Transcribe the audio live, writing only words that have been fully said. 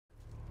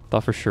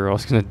Thought for sure I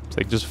was gonna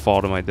like just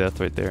fall to my death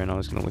right there, and I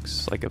was gonna look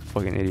like a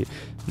fucking idiot.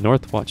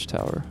 North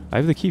Watchtower. I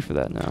have the key for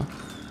that now.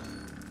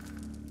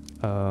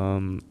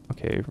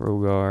 Okay,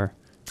 Rogar.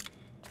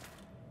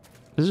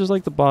 This is just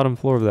like the bottom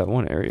floor of that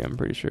one area, I'm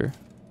pretty sure.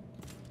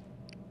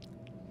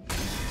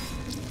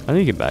 I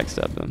think you can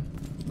backstab them.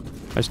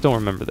 I just don't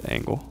remember the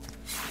angle.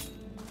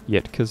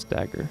 Yetka's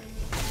dagger.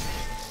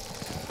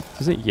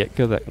 Isn't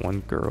Yetka that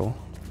one girl?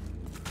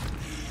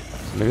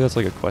 So maybe that's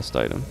like a quest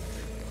item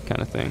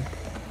kind of thing.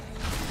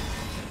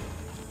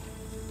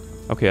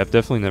 Okay, I've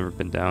definitely never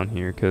been down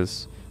here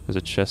because there's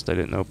a chest I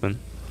didn't open.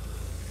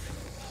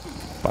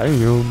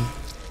 Biome.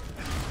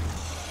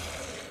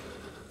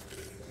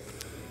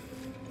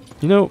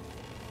 You know,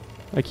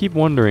 I keep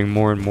wondering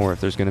more and more if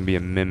there's going to be a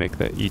mimic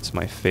that eats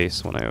my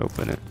face when I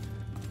open it.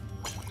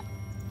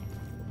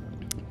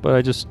 But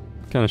I just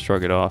kind of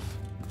shrug it off.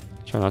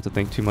 Try not to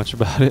think too much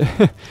about it.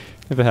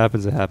 If it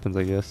happens,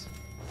 I guess.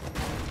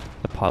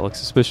 The pot looks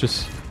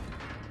suspicious.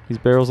 These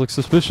barrels look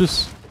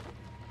suspicious.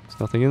 There's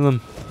nothing in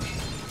them.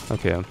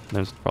 Okay,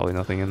 there's probably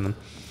nothing in them.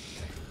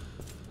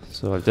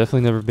 So I've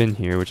definitely never been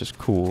here, which is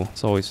cool.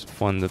 It's always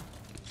fun to...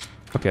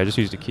 Okay, I just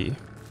used a key.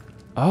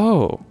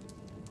 Oh!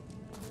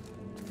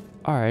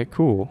 Alright,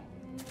 cool.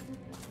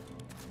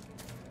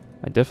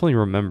 I definitely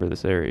remember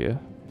this area.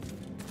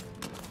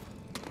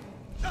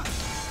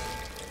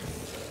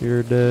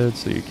 You're dead,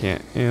 so you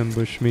can't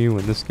ambush me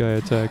when this guy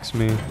attacks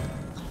me.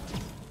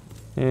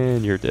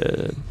 And you're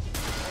dead.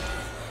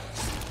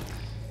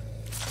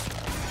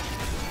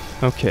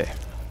 Okay.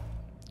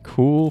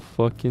 Cool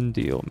fucking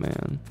deal,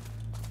 man.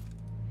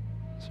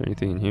 Is there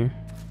anything in here?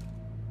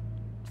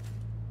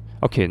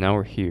 Okay, now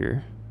we're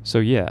here. So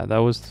yeah, that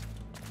was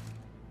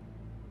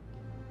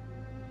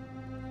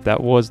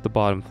the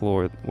bottom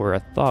floor where I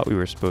thought we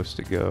were supposed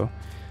to go.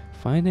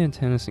 Find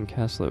Antanas and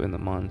Caslo in the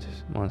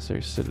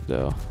Monastery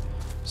Citadel.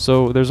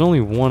 So there's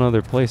only one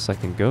other place I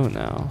can go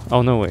now.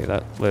 Oh no, wait,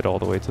 that led all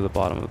the way to the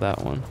bottom of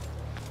that one.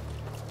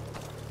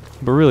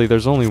 But really,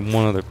 there's only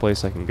one other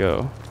place I can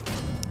go.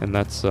 And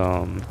that's,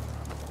 I'm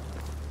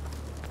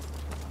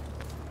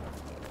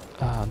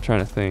trying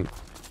to think.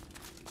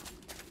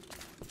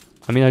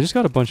 I mean, I just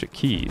got a bunch of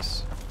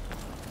keys.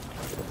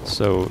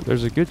 So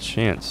there's a good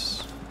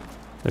chance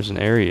there's an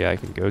area I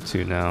can go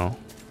to now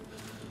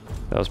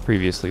that was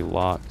previously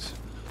locked.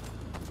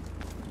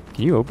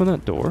 Can you open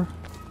that door?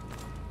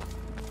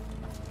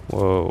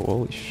 Whoa,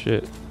 holy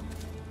shit.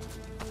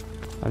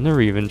 I've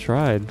never even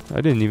tried.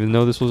 I didn't even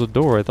know this was a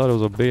door. I thought it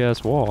was a big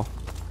ass wall.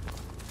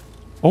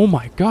 Oh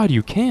my god,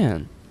 you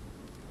can!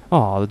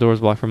 Oh, the door's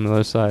blocked from the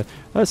other side.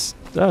 That's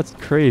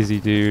crazy,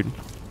 dude.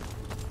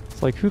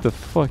 It's like, who the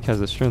fuck has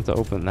the strength to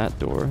open that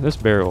door? This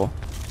barrel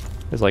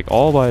is like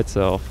all by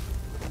itself.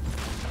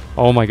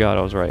 Oh my god,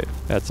 I was right. It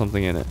had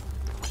something in it.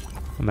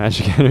 A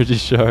magic energy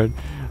shard.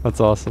 That's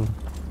awesome.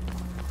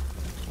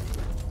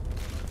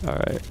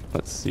 Alright,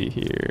 let's see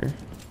here.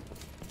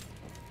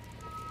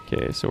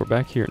 Okay, so we're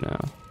back here now,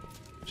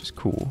 which is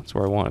cool. It's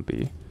where I want to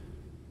be.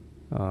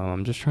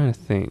 I'm just trying to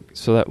think.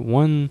 So that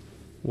one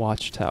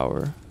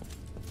watchtower,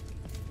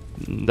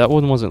 that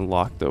one wasn't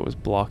locked though. It was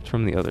blocked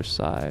from the other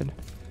side.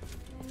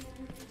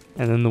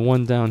 And then the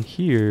one down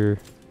here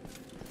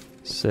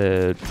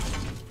said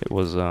it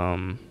was,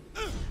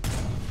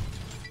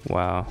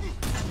 wow.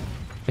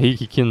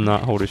 He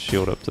cannot hold his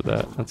shield up to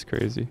that. That's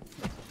crazy.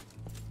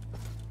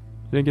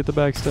 Didn't get the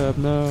backstab,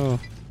 no.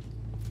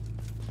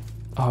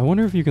 Oh, I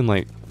wonder if you can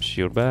like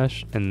shield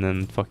bash and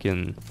then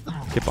fucking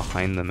get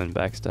behind them and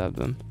backstab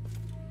them.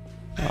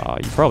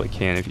 You probably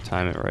can if you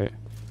time it right.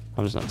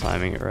 I'm just not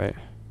timing it right.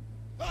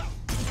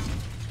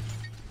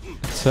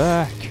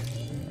 Attack!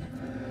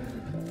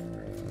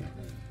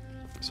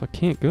 So I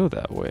can't go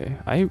that way.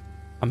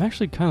 I'm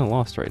actually kind of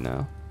lost right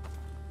now.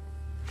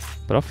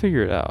 But I'll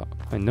figure it out.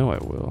 I know I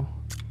will.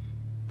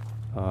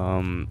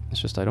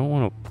 It's just I don't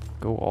want to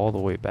go all the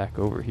way back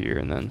over here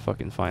and then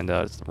fucking find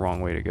out it's the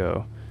wrong way to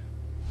go.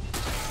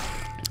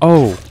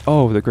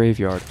 Oh, the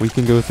graveyard. We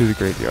can go through the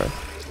graveyard.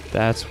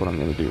 That's what I'm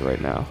gonna do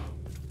right now.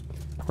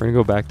 We're gonna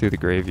go back through the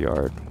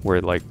graveyard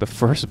where like the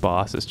first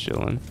boss is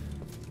chilling.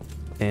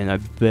 And I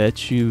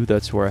bet you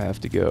that's where I have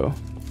to go.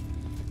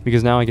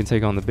 Because now I can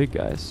take on the big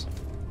guys.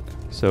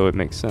 So it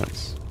makes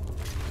sense.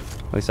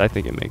 At least I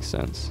think it makes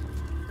sense.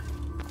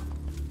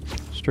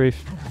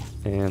 Strafe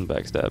and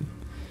backstab.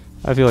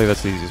 I feel like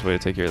that's the easiest way to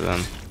take care of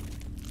them.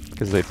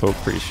 Because they poke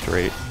pretty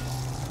straight.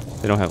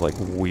 They don't have like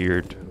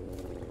weird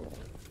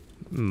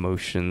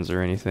motions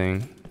or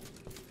anything.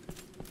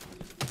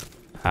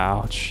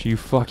 Ouch, you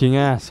fucking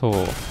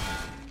asshole.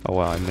 Oh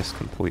wow, I missed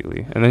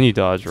completely. And then he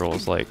dodge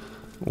rolls like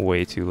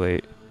way too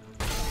late.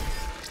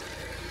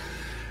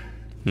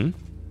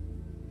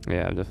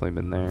 Yeah, I've definitely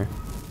been there.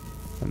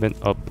 I've been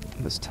up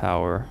this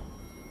tower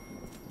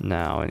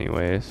now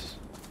anyways.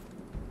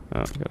 Oh,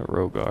 got a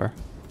Rogar.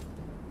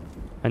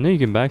 I know you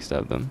can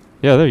backstab them.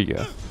 Yeah, there you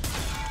go.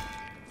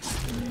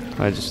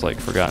 I just like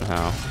forgotten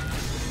how.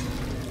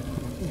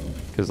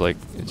 Because like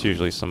it's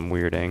usually some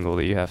weird angle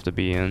that you have to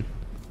be in.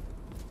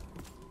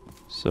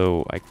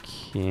 So I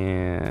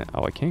can't...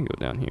 Oh, I can go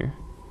down here.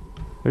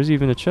 There's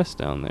even a chest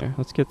down there.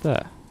 Let's get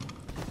that.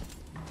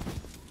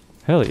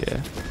 Hell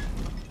yeah.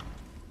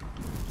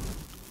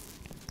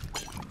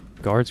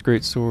 Guard's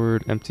great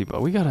sword, empty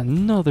bottle. We got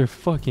another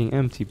fucking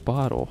empty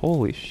bottle.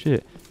 Holy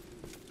shit.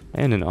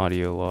 And an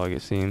audio log,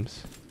 it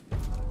seems.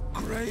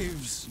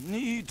 Graves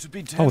need to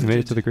be tended. Oh, we made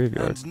it to the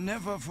graveyard. And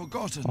never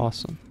forgotten.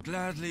 Awesome.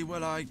 Gladly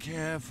will I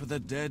care for the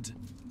dead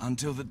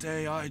until the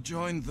day I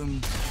join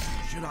them.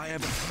 Should I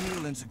ever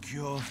feel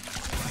insecure, I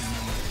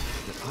know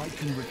that I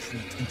can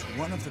retreat into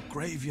one of the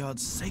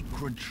graveyard's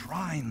sacred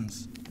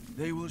shrines.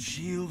 They will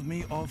shield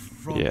me off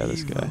from evil.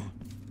 This guy.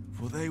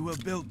 For they were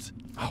built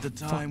at the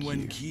time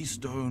when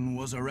Keystone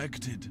was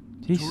erected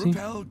to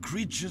repel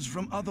creatures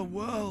from other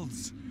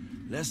worlds,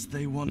 lest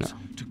they want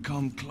to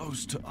come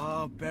close to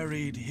our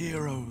buried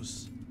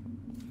heroes.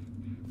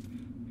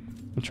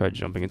 I'll try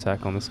jumping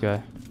attack on this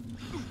guy.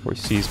 Or he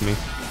sees me.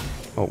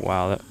 Oh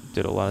wow, that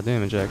did a lot of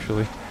damage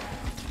actually.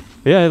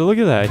 Yeah, look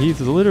at that. He's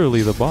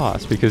literally the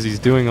boss because he's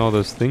doing all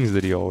those things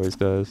that he always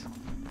does.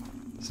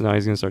 So now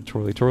he's going to start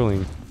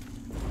twirling.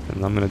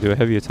 And I'm going to do a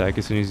heavy attack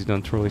as soon as he's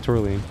done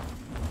twirling.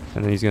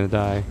 And then he's going to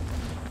die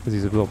because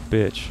he's a little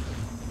bitch.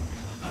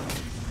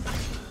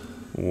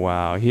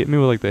 Wow, he hit me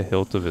with like the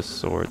hilt of his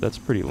sword. That's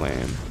pretty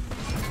lame.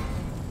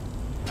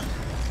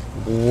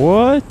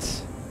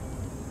 What?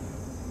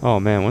 Oh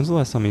man, when's the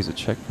last time I used a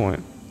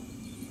checkpoint?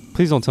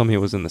 Please don't tell me it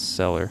was in the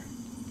cellar.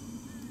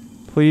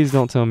 Please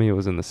don't tell me it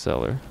was in the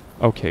cellar.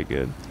 Okay,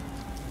 good.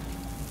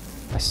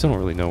 I still don't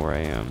really know where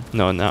I am.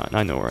 No,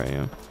 I know where I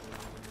am.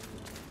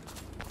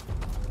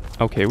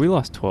 Okay, we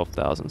lost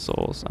 12,000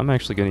 souls. I'm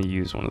actually going to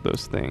use one of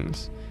those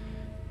things.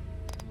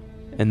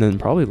 And then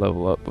probably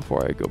level up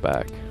before I go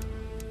back.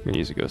 I'm going to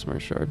use a Ghost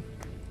Merge Shard.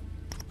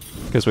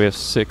 Because we have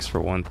 6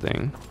 for one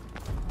thing.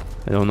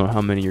 I don't know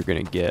how many you're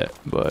going to get,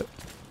 but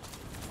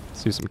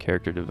let's do some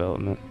character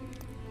development.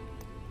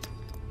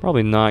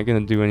 Probably not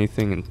going to do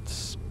anything in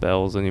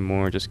spells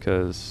anymore just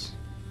because,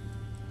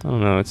 I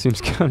don't know, it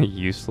seems kind of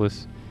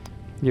useless.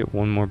 Get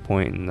 1 more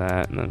point in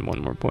that and then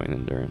 1 more point in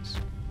endurance.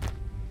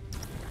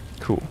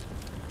 Cool.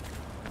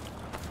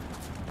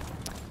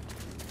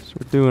 So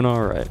we're doing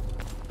alright.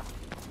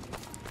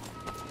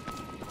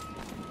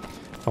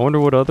 I wonder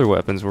what other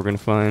weapons we're going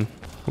to find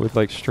with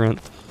like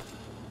strength.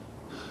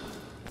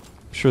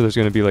 I'm sure there's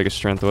going to be like a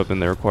strength weapon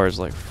that requires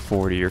like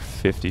 40 or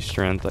 50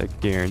 strength, I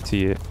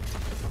guarantee it.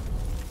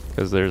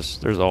 Because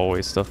there's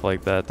always stuff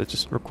like that that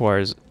just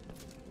requires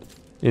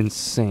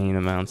insane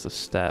amounts of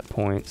stat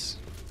points.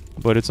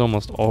 But it's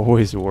almost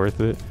always worth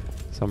it.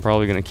 So I'm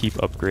probably going to keep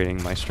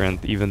upgrading my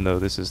strength, even though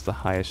this is the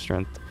highest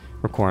strength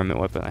requirement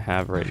weapon I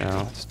have right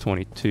now. It's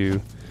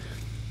 22.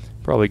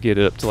 Probably get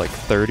it up to like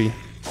 30.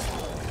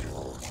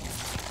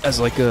 As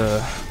like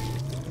a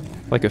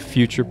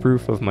future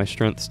proof of my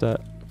strength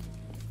stat.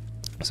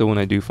 So when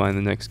I do find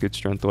the next good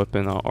strength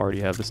weapon, I'll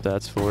already have the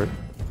stats for it.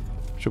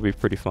 Which will be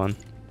pretty fun.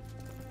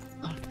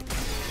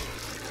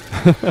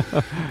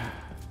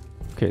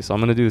 Okay, so I'm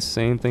going to do the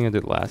same thing I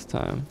did last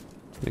time.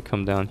 I'm going to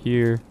come down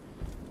here,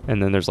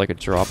 and then there's like a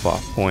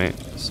drop-off point,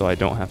 so I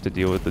don't have to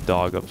deal with the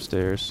dog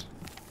upstairs.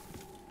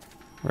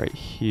 Right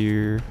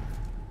here.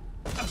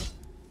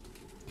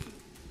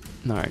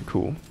 Alright,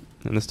 cool.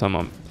 And this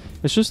time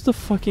it's just the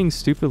fucking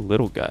stupid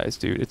little guys,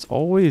 dude. It's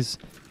always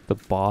the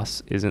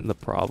boss isn't the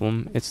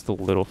problem, it's the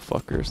little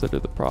fuckers that are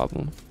the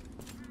problem.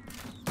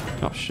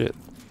 Oh shit.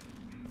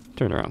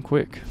 Turn around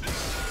quick.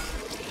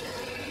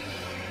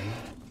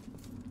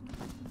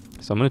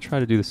 So I'm going to try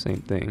to do the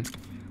same thing.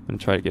 I'm going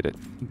to try to get a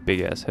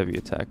big-ass heavy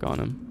attack on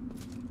him.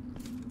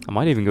 I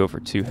might even go for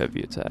 2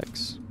 heavy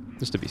attacks,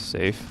 just to be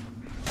safe.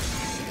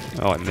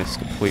 Oh, I missed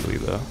completely,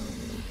 though.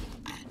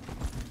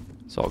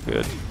 It's all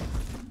good.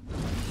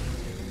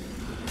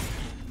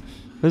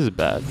 This is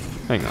bad.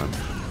 Hang on.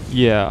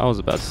 Yeah, I was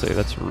about to say,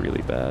 that's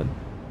really bad.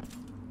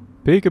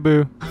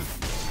 Peekaboo!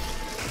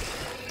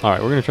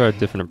 Alright, we're going to try a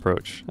different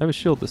approach. I have a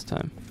shield this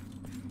time.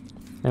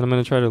 And I'm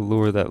going to try to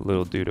lure that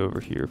little dude over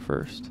here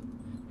first.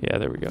 Yeah,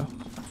 there we go.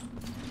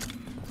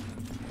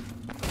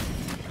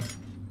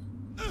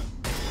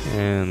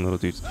 And little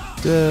dude's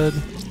dead.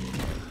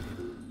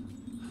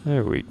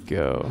 There we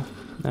go.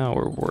 Now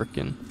we're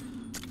working.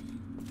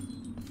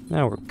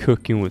 Now we're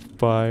cooking with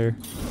fire.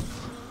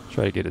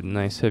 Try to get a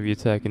nice heavy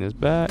attack in his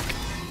back.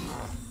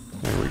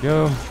 There we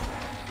go.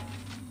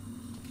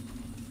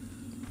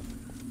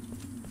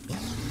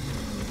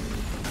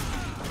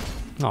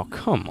 Oh,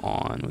 come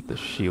on with the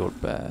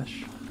shield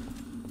bash.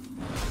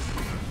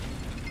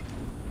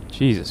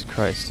 Jesus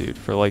Christ, dude.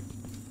 For like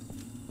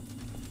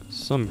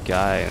some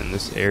guy in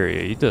this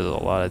area, he does a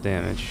lot of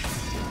damage.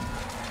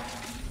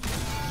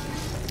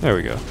 There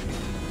we go.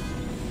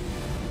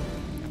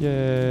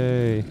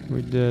 Yay,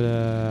 we did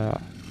it.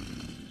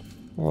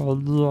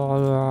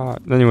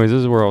 Anyways, this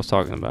is where I was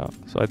talking about.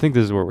 So I think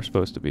this is where we're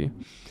supposed to be.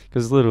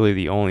 Because it's literally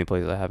the only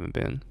place I haven't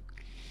been.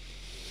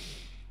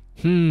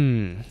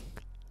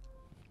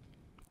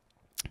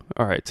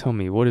 Alright, tell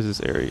me, what is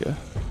this area?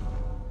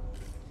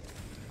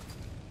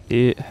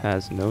 It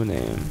has no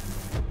name.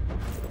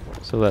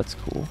 So that's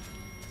cool.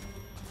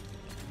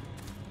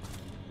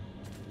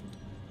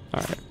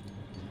 Alright.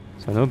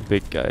 So I know the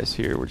big guy's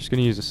here. We're just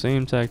gonna use the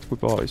same tactic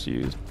we've always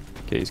used.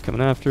 Okay, he's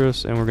coming after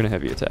us, and we're gonna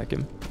heavy attack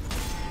him.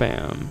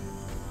 Bam.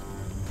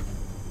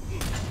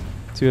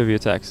 2 heavy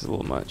attacks is a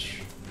little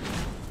much.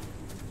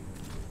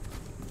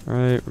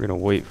 Alright, we're gonna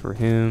wait for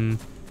him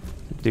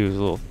to do his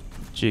little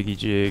jiggy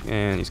jig,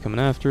 and he's coming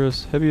after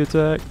us. Heavy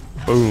attack.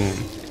 Boom.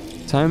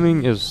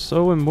 Timing is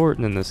so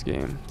important in this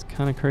game. It's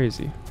kind of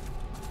crazy.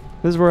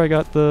 This is where I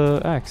got the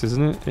axe,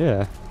 isn't it?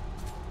 Yeah.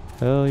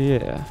 Hell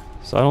yeah.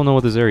 So I don't know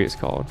what this area is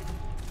called,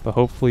 but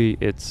hopefully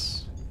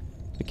it's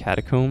the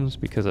Catacombs,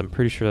 because I'm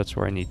pretty sure that's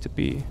where I need to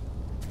be.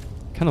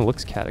 Kind of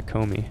looks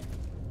catacomby.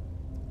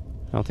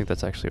 I don't think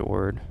that's actually a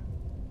word.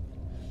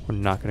 We're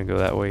not going to go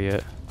that way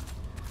yet.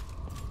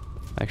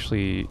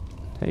 Actually,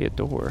 hey, a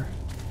door.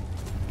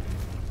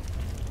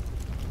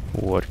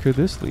 What could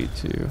this lead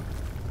to?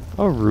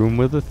 A room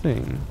with a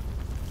thing.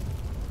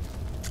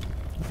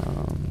 I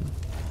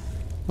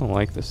don't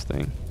like this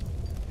thing.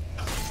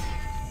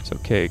 It's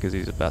okay, because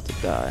he's about to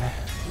die.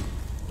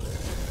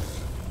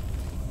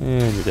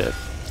 And you're dead.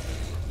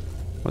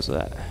 What's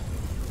that?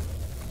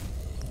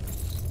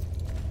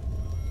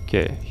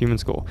 Okay, human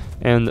skull.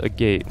 And a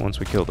gate once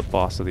we kill the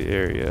boss of the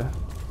area.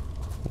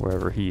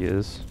 Wherever he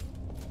is.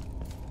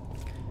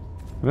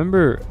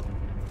 Remember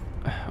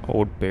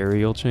old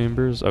burial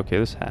chambers? Okay,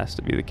 this has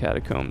to be the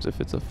catacombs if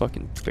it's a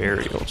fucking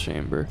burial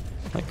chamber.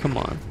 Like, come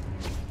on.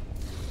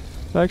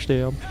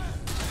 Backstab.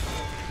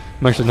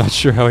 I'm actually not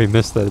sure how he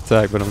missed that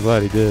attack, but I'm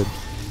glad he did.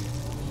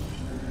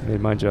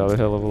 Made my job a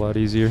hell of a lot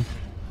easier.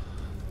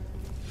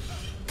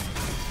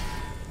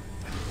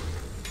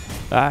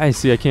 Ah, I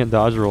see, I can't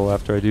dodge roll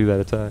after I do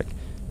that attack.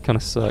 Kinda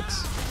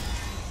sucks.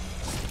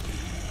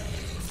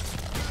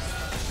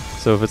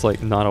 So if it's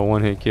like not a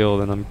one-hit kill,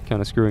 then I'm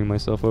kinda screwing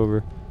myself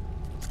over.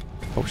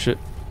 Oh shit.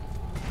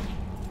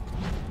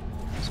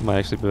 So might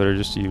actually better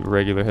just use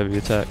regular heavy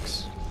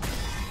attacks.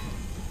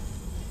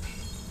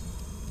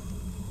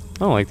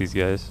 I don't like these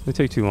guys. They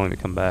take too long to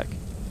come back.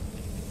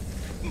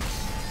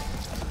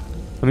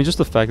 I mean, just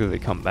the fact that they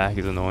come back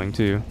is annoying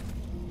too.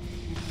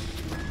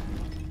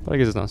 But I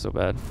guess it's not so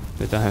bad.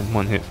 They die in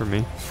one hit for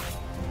me.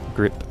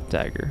 Grip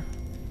dagger.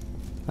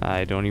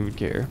 I don't even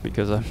care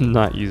because I'm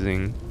not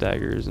using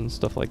daggers and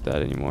stuff like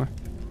that anymore.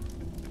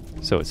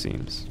 So it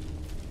seems.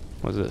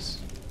 What's this?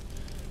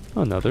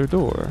 Another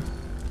door.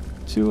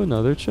 To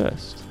another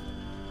chest.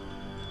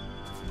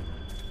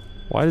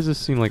 Why does this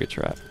seem like a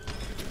trap?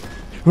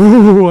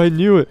 Ooh, I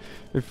knew it!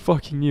 I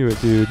fucking knew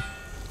it, dude.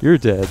 You're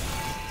dead.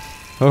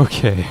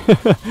 Okay.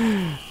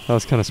 That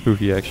was kind of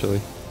spooky, actually.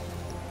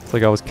 It's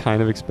like I was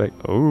kind of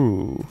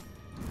oh.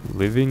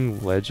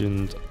 Living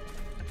Legend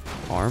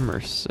armor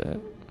set.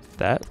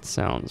 That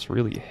sounds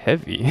really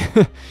heavy,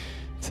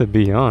 to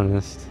be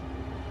honest.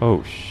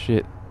 Oh,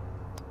 shit.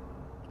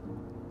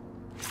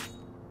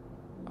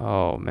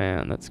 Oh,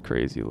 man, that's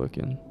crazy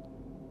looking.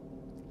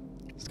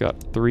 It's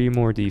got 3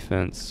 more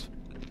defense,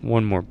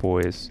 1 more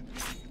poise,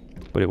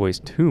 but it weighs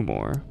 2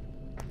 more.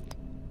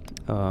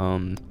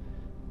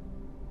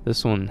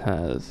 This one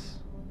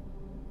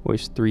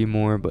weighs 3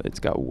 more, but it's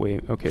got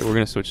way... Okay, we're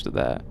going to switch to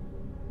that,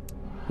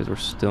 because we're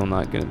still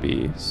not going to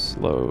be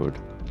slowed.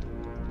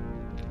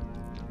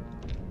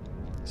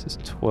 This is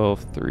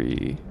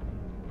 12.3.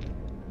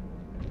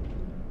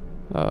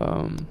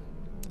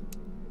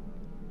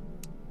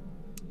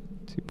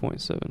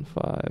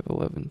 2.75,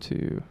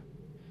 11.2.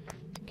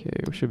 Okay,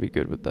 we should be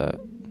good with that.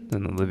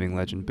 Then the Living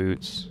Legend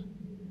boots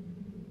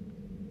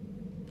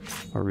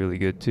are really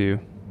good too.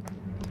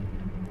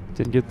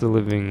 Didn't get the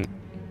Living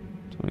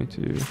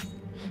 22.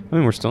 I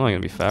mean, we're still not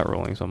going to be fat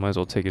rolling, so I might as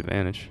well take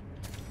advantage.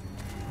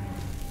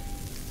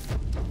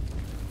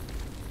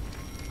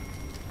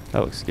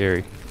 That looks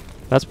scary.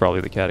 That's probably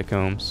the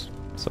Catacombs,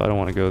 so I don't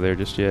want to go there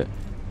just yet.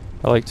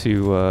 I like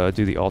to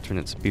do the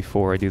alternates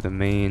before I do the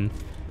main,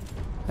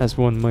 as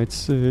one might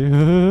say.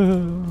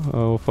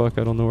 Oh fuck,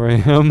 I don't know where I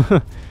am.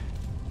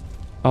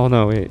 Oh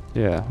no, wait,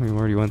 yeah, we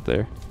already went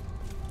there.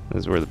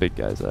 This is where the big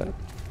guy's at.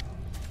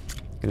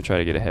 Gonna try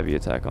to get a heavy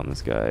attack on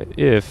this guy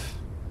if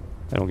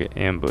I don't get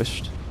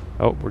ambushed.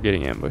 Oh, we're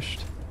getting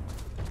ambushed.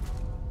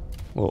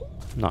 Well,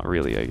 not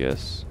really, I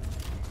guess.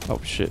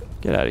 Oh shit,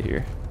 get out of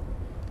here.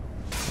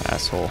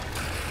 Asshole.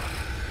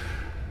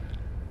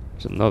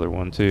 There's another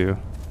one too.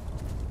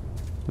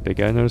 The big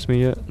guy noticed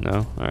me yet?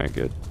 No? Alright,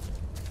 good.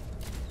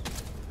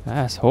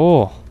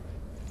 Asshole!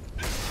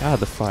 God,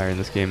 the fire in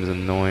this game is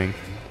annoying.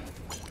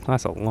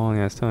 That's a long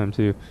ass time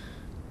too.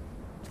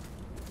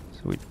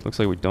 So looks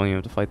like we don't even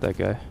have to fight that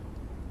guy.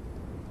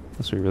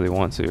 Unless we really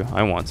want to.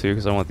 I want to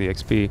because I want the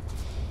XP.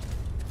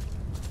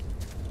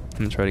 I'm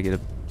gonna try to get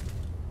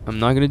I'm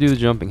not gonna do the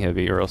jumping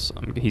heavy or else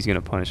he's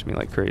gonna punish me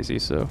like crazy,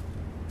 so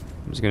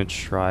I'm just gonna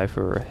try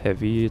for a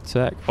heavy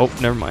attack. Oh,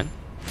 never mind.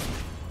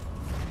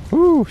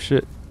 Woo,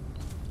 shit.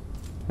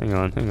 Hang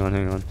on. I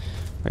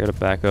gotta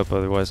back up,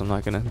 otherwise I'm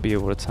not gonna be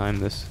able to time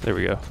this. There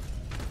we go.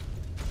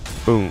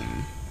 Boom.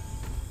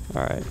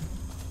 Alright.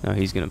 Now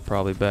he's gonna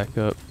probably back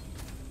up.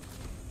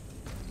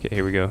 Okay,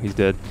 here we go. He's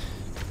dead.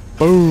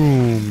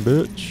 Boom,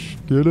 bitch.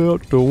 Get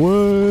out the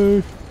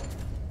way.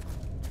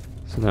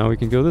 So now we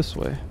can go this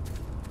way.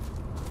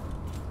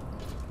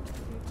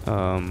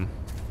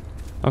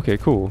 Okay,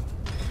 cool.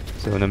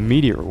 So an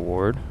immediate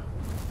reward.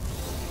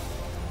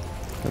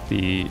 Got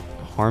the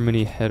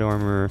Harmony head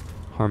armor,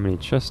 Harmony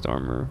chest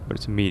armor, but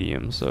it's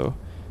medium, so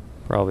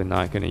probably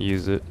not gonna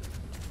use it.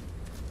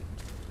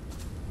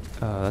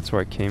 That's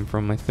where I came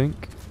from, I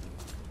think.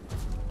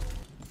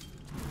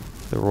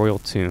 The Royal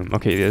Tomb.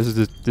 Okay, this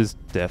is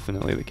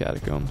definitely the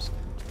Catacombs.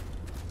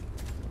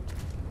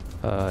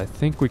 I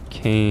think we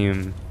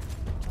came...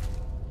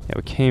 Yeah,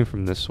 we came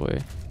from this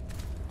way.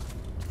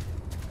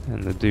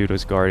 And the dude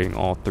was guarding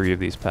all 3 of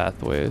these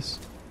pathways.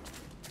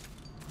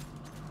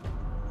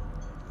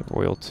 The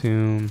Royal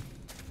Tomb.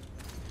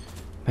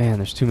 Man,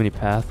 there's too many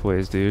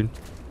pathways, dude.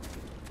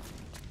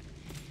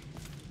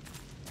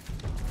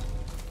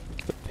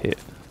 The pit.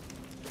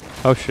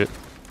 Oh shit.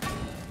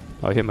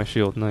 Oh, I hit my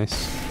shield.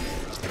 Nice.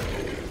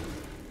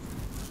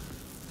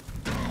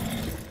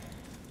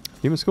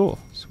 Human skull.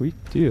 Sweet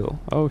deal.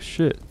 Oh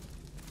shit.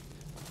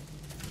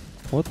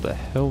 What the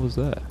hell was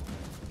that?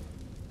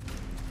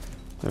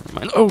 Never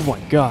mind. Oh my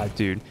god,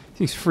 dude.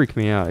 These freak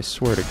me out, I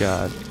swear to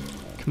god.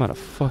 Come out of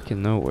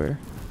fucking nowhere.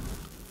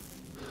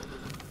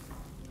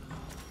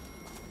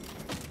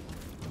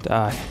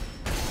 Die.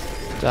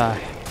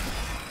 Die.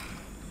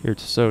 You're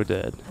so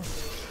dead.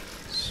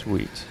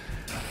 Sweet.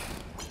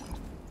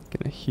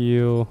 Gonna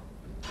heal.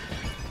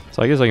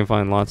 So I guess I can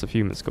find lots of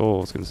human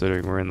skulls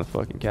considering we're in the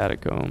fucking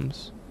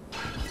catacombs.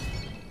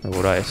 Or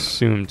what I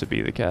assume to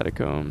be the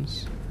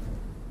catacombs.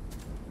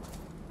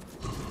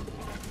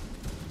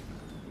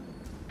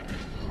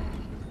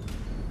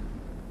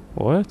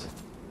 What?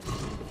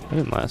 That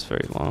didn't last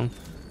very long.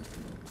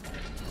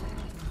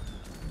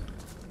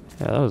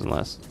 Yeah, that doesn't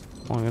last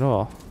long at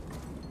all.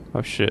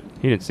 Oh shit,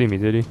 he didn't see me,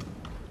 did he?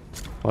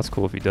 Well, that's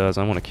cool if he does.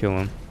 I want to kill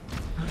him.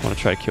 I want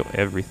to try to kill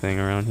everything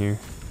around here.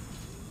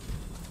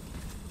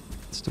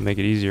 Just to make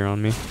it easier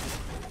on me.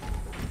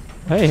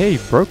 Hey, you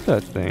broke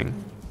that thing.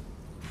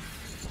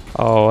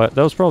 Oh, that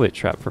was probably a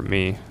trap for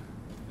me.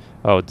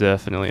 Oh,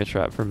 definitely a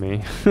trap for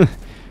me. That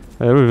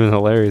would have been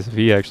hilarious if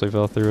he actually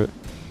fell through it.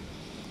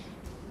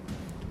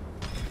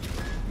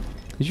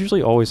 These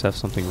usually always have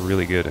something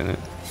really good in it.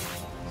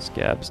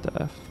 Scab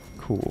staff.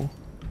 Cool.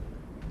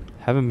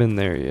 Haven't been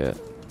there yet.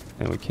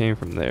 And we came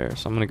from there,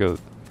 so I'm gonna go,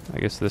 I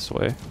guess, this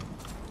way.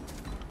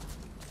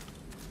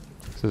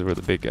 This is where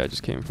the big guy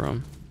just came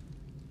from.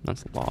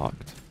 That's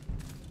locked.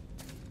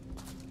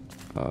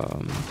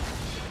 Okay,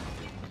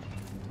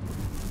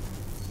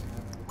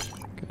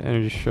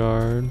 energy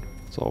shard.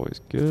 It's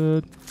always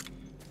good.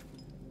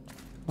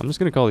 I'm just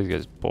gonna call these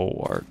guys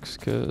bulwarks,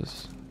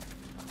 because,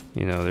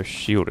 you know, their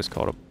shield is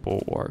called a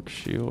bulwark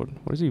shield.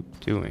 What is he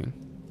doing?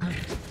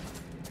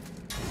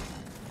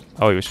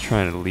 Oh, he was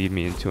trying to lead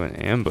me into an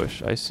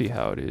ambush. I see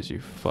how it is,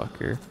 you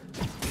fucker.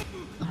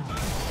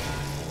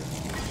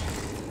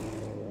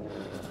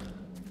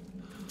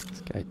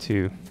 This guy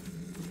too.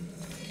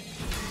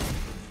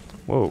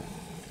 Whoa.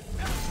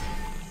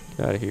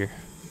 Get out of here.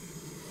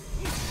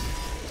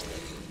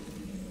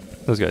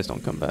 Those guys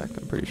don't come back,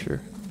 I'm pretty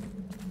sure.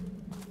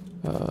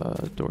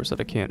 Doors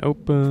that I can't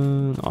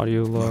open.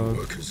 Audio log. My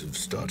workers have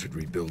started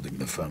rebuilding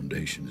the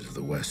foundations of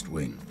the West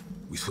Wing.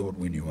 We thought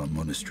we knew our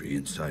monastery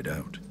inside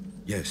out.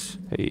 Yes,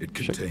 Hey, it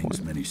contains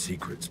checkpoint. many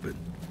secrets, but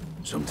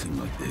something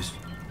like this.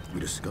 We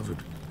discovered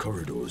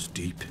corridors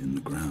deep in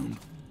the ground.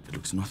 It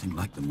looks nothing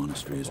like the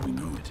monastery as we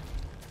know it.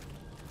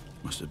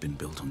 Must have been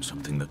built on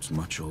something that's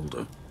much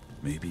older.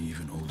 Maybe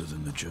even older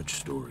than the Judge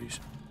stories.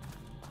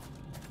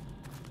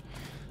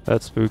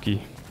 That's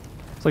spooky.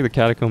 It's like the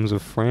catacombs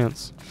of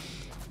France.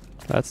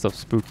 That stuff's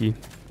spooky.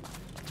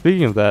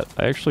 Speaking of that,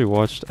 I actually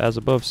watched As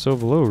Above, So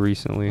Below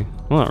recently.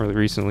 Well, not really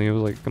recently. It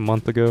was like a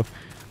month ago.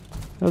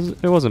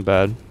 It wasn't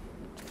bad.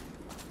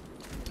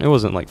 It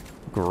wasn't like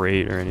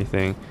great or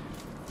anything,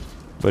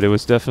 but it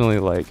was definitely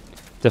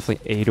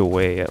ate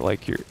away at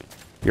like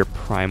your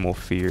primal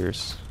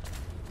fears,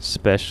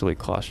 especially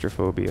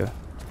claustrophobia.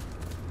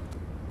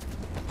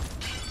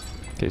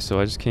 Okay, so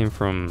I just came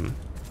from...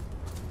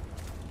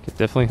 I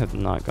definitely have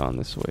not gone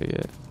this way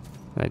yet.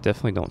 And I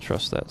definitely don't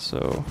trust that,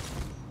 so...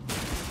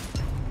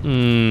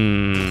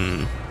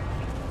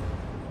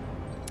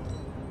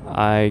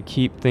 I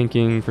keep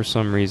thinking for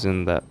some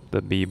reason that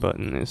the B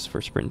button is for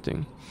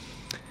sprinting.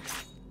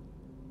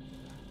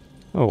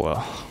 Oh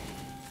well.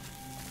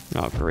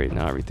 Oh great,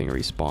 now everything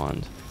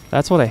respawned.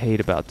 That's what I hate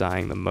about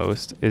dying the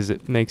most, is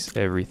it makes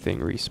everything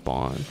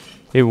respawn.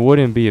 It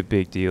wouldn't be a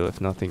big deal if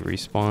nothing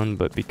respawned,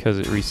 but because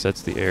it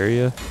resets the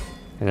area,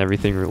 and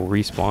everything will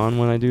respawn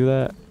when I do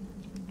that,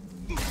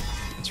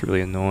 it's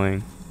really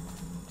annoying.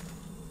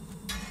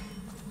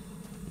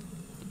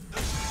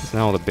 Because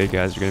now all the big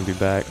guys are going to be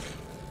back.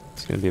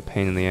 It's going to be a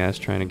pain in the ass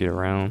trying to get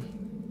around.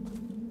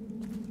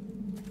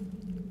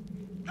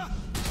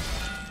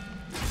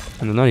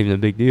 And they're not even a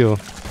big deal.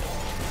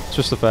 It's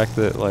just the fact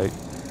that, like,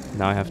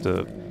 now I have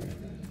to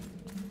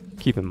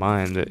keep in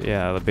mind that,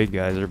 yeah, the big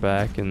guys are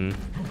back, and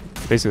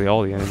basically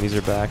all the enemies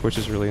are back, which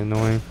is really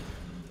annoying.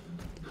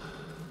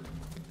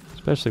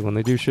 Especially when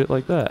they do shit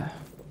like that.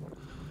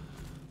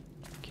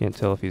 Can't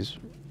tell if he's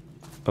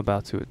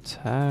about to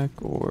attack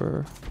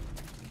or...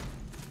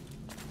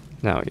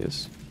 Now he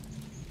is.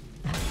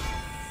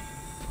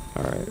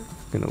 Alright,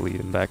 gonna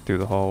lead him back through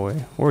the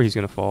hallway. Or he's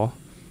gonna fall.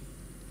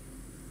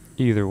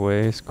 Either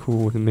way, it's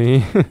cool with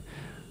me.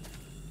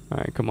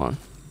 Alright, come on.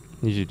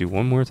 Need you to do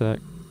one more attack.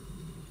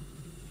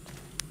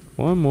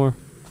 One more.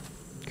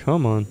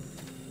 Come on.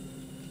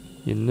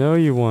 You know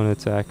you want to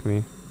attack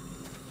me.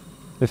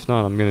 If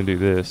not, I'm gonna do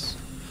this.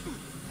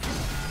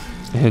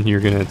 And you're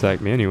gonna attack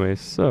me anyways,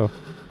 so.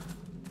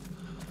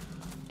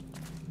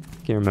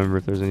 Can't remember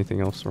if there's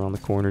anything else around the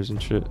corners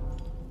and shit.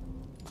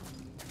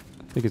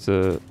 I think it's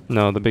a...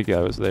 No, the big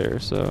guy was there,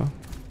 so...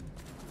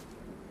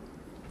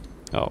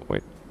 Oh,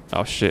 wait.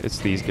 Oh shit, it's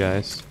these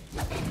guys.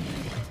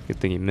 Good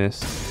thing he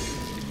missed.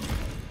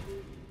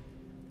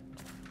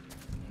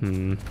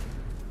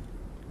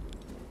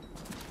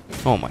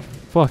 Oh my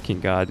fucking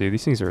god, dude.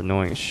 These things are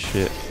annoying as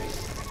shit.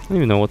 I don't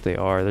even know what they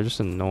are. They're just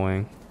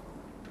annoying.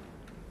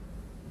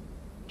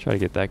 Try to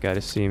get that guy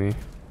to see me.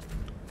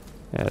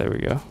 Yeah, there we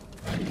go.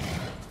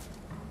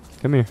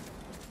 Come here.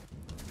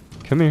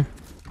 Come here.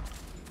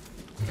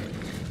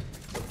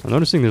 I'm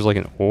noticing there's like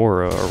an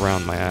aura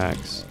around my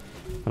axe.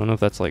 I don't know if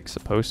that's like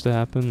supposed to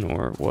happen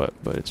or what,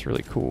 but it's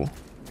really cool.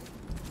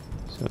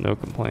 So no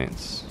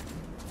complaints.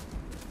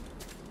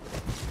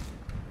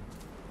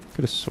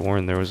 Could have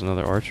sworn there was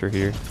another archer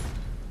here.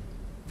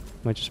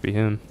 Might just be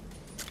him.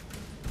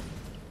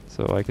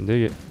 So I can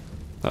dig it.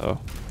 Uh-oh.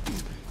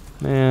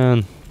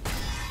 Man.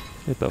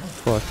 Get the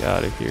fuck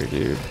out of here,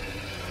 dude.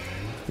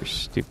 Your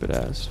stupid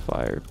ass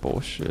fire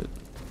bullshit.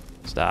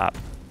 Stop.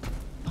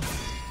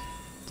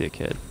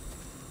 Dickhead.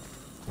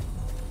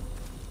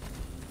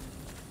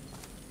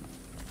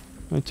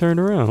 I turned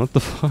around. What the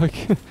fuck?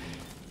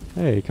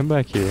 Hey, come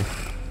back here.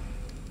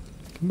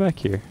 Come back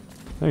here.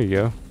 There you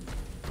go.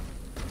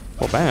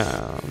 Oh,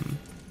 bam.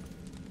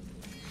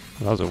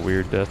 That was a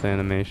weird death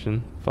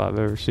animation, if I've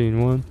ever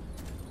seen one.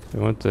 It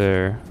went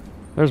there.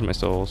 There's my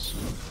souls.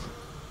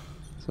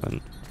 So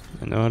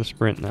I know how to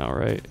sprint now,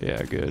 right?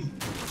 Yeah, good.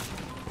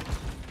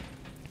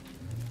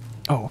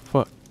 Oh,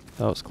 fuck.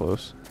 That was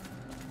close.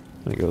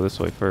 I'm gonna go this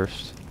way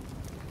first.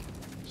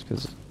 Just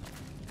because...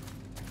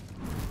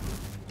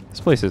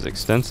 This place is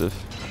extensive.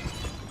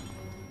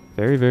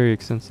 Very, very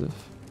extensive.